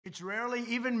It's rarely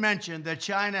even mentioned that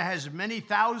China has many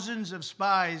thousands of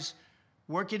spies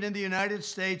working in the United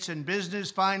States in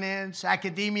business, finance,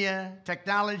 academia,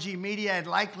 technology, media, and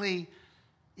likely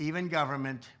even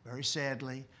government, very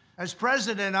sadly. As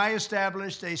president, I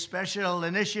established a special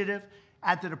initiative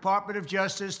at the Department of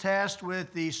Justice tasked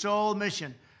with the sole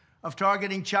mission of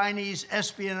targeting Chinese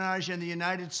espionage in the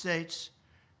United States.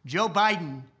 Joe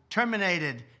Biden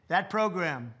terminated that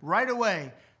program right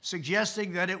away,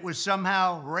 suggesting that it was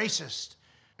somehow racist.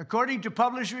 According to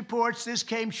published reports, this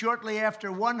came shortly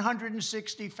after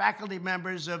 160 faculty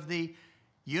members of the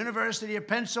University of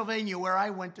Pennsylvania, where I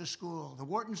went to school, the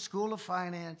Wharton School of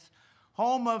Finance,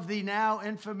 home of the now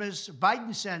infamous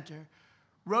Biden Center,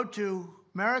 wrote to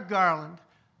Merrick Garland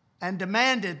and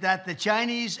demanded that the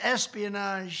Chinese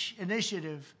espionage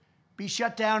initiative be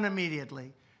shut down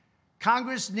immediately.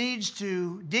 Congress needs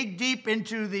to dig deep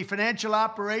into the financial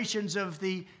operations of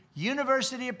the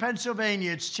University of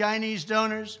Pennsylvania, its Chinese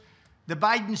donors, the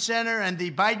Biden Center, and the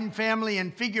Biden family,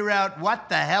 and figure out what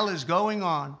the hell is going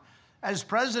on. As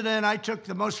president, I took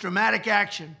the most dramatic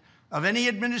action of any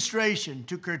administration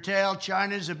to curtail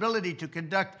China's ability to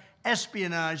conduct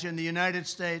espionage in the United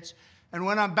States. And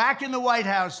when I'm back in the White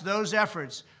House, those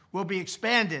efforts will be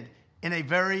expanded in a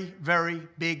very, very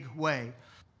big way.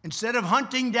 Instead of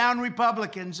hunting down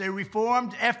Republicans, a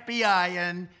reformed FBI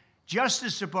and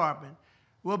Justice Department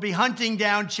will be hunting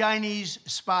down Chinese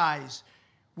spies.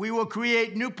 We will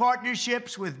create new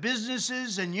partnerships with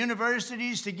businesses and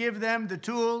universities to give them the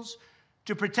tools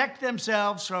to protect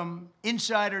themselves from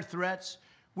insider threats.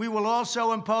 We will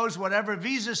also impose whatever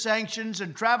visa sanctions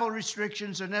and travel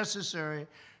restrictions are necessary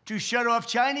to shut off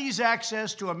Chinese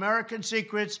access to American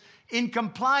secrets in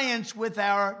compliance with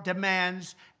our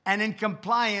demands and in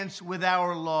compliance with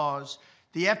our laws.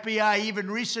 The FBI even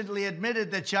recently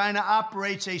admitted that China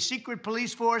operates a secret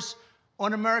police force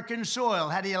on American soil.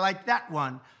 How do you like that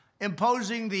one?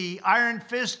 Imposing the iron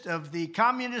fist of the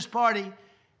Communist Party,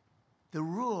 the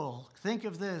rule, think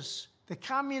of this, the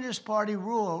Communist Party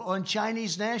rule on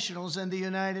Chinese nationals in the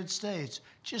United States.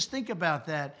 Just think about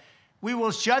that. We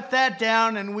will shut that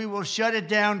down, and we will shut it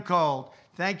down cold.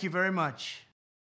 Thank you very much.